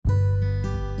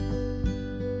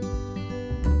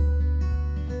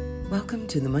Welcome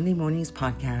to the Monday Mornings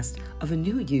podcast of A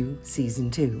New You Season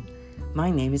 2.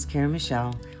 My name is Karen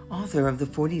Michelle, author of the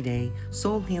 40-Day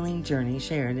Soul Healing Journey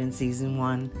shared in Season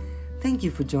 1. Thank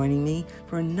you for joining me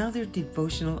for another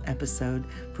devotional episode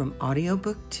from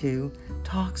Audiobook 2,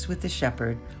 Talks with the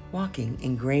Shepherd, Walking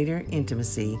in Greater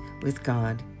Intimacy with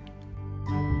God.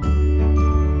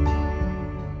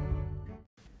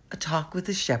 A talk with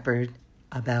the shepherd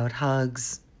about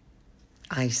hugs.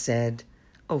 I said,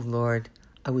 "Oh Lord,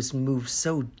 I was moved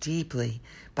so deeply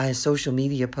by a social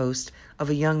media post of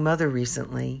a young mother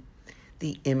recently.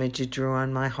 The image it drew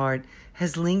on my heart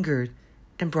has lingered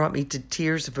and brought me to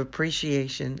tears of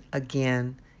appreciation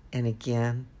again and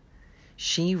again."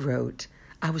 She wrote,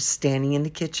 "I was standing in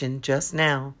the kitchen just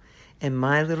now, and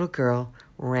my little girl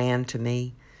ran to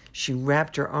me. She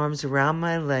wrapped her arms around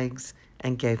my legs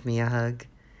and gave me a hug.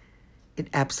 It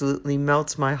absolutely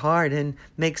melts my heart and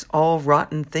makes all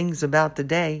rotten things about the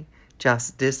day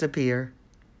just disappear."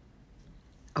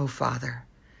 Oh, Father,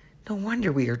 no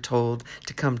wonder we are told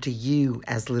to come to you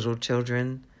as little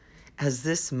children. As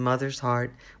this mother's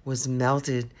heart was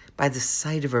melted by the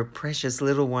sight of her precious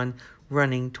little one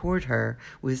running toward her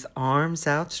with arms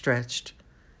outstretched,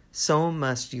 so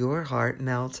must your heart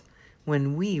melt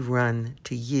when we run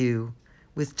to you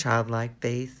with childlike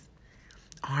faith,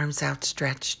 arms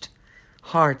outstretched,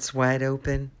 hearts wide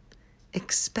open,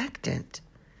 expectant,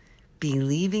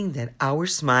 believing that our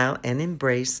smile and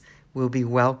embrace will be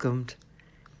welcomed,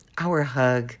 our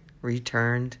hug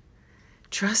returned,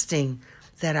 trusting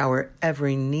that our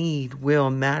every need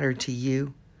will matter to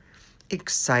you,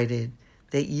 excited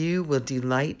that you will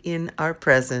delight in our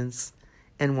presence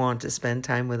and want to spend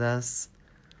time with us.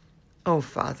 Oh,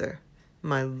 Father,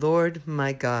 my Lord,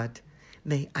 my God,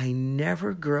 may I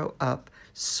never grow up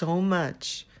so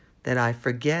much that I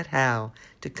forget how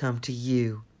to come to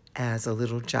you as a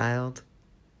little child."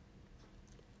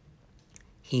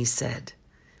 He said,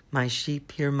 "My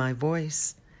sheep hear my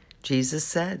voice." Jesus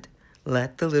said,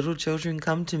 "Let the little children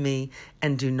come to me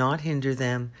and do not hinder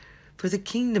them, for the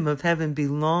kingdom of heaven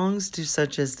belongs to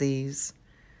such as these."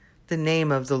 The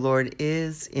name of the Lord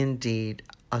is indeed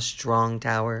a strong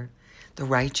tower. The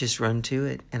righteous run to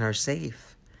it and are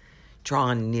safe.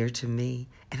 Draw near to me,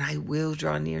 and I will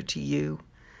draw near to you.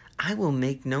 I will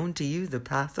make known to you the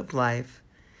path of life.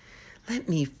 Let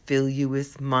me fill you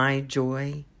with my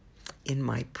joy in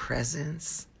my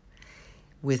presence,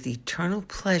 with eternal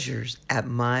pleasures at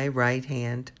my right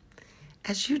hand.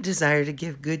 As you desire to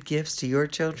give good gifts to your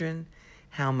children,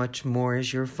 how much more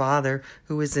is your Father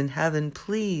who is in heaven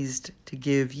pleased to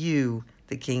give you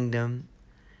the kingdom?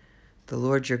 The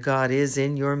Lord your God is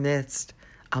in your midst,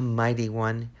 a mighty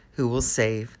one who will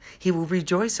save. He will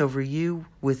rejoice over you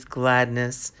with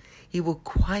gladness. He will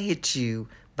quiet you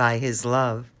by his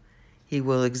love. He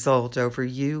will exult over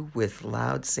you with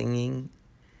loud singing.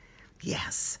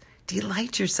 Yes,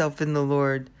 delight yourself in the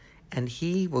Lord, and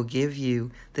he will give you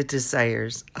the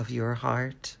desires of your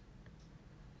heart.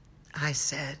 I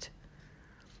said,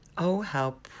 "Oh,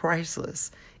 how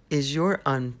priceless is your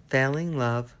unfailing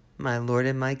love, my Lord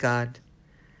and my God.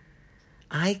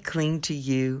 I cling to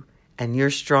you, and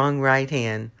your strong right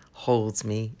hand holds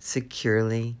me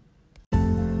securely."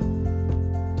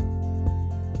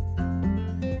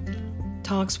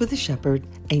 Talks with the Shepherd,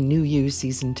 A New You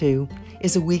Season 2,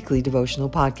 is a weekly devotional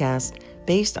podcast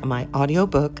based on my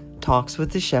audiobook, Talks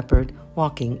with the Shepherd,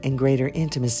 Walking in Greater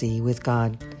Intimacy with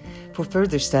God. For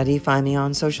further study, find me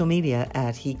on social media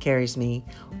at He Carries Me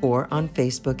or on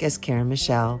Facebook as Karen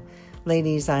Michelle.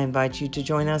 Ladies, I invite you to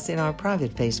join us in our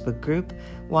private Facebook group,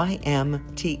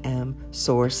 YMTM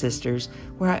SOAR Sisters,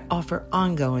 where I offer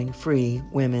ongoing free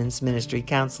women's ministry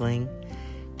counseling.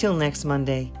 Till next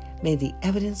Monday, may the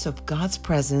evidence of God's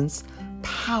presence,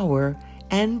 power,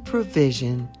 and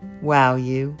provision wow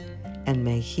you, and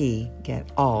may He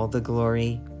get all the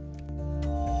glory.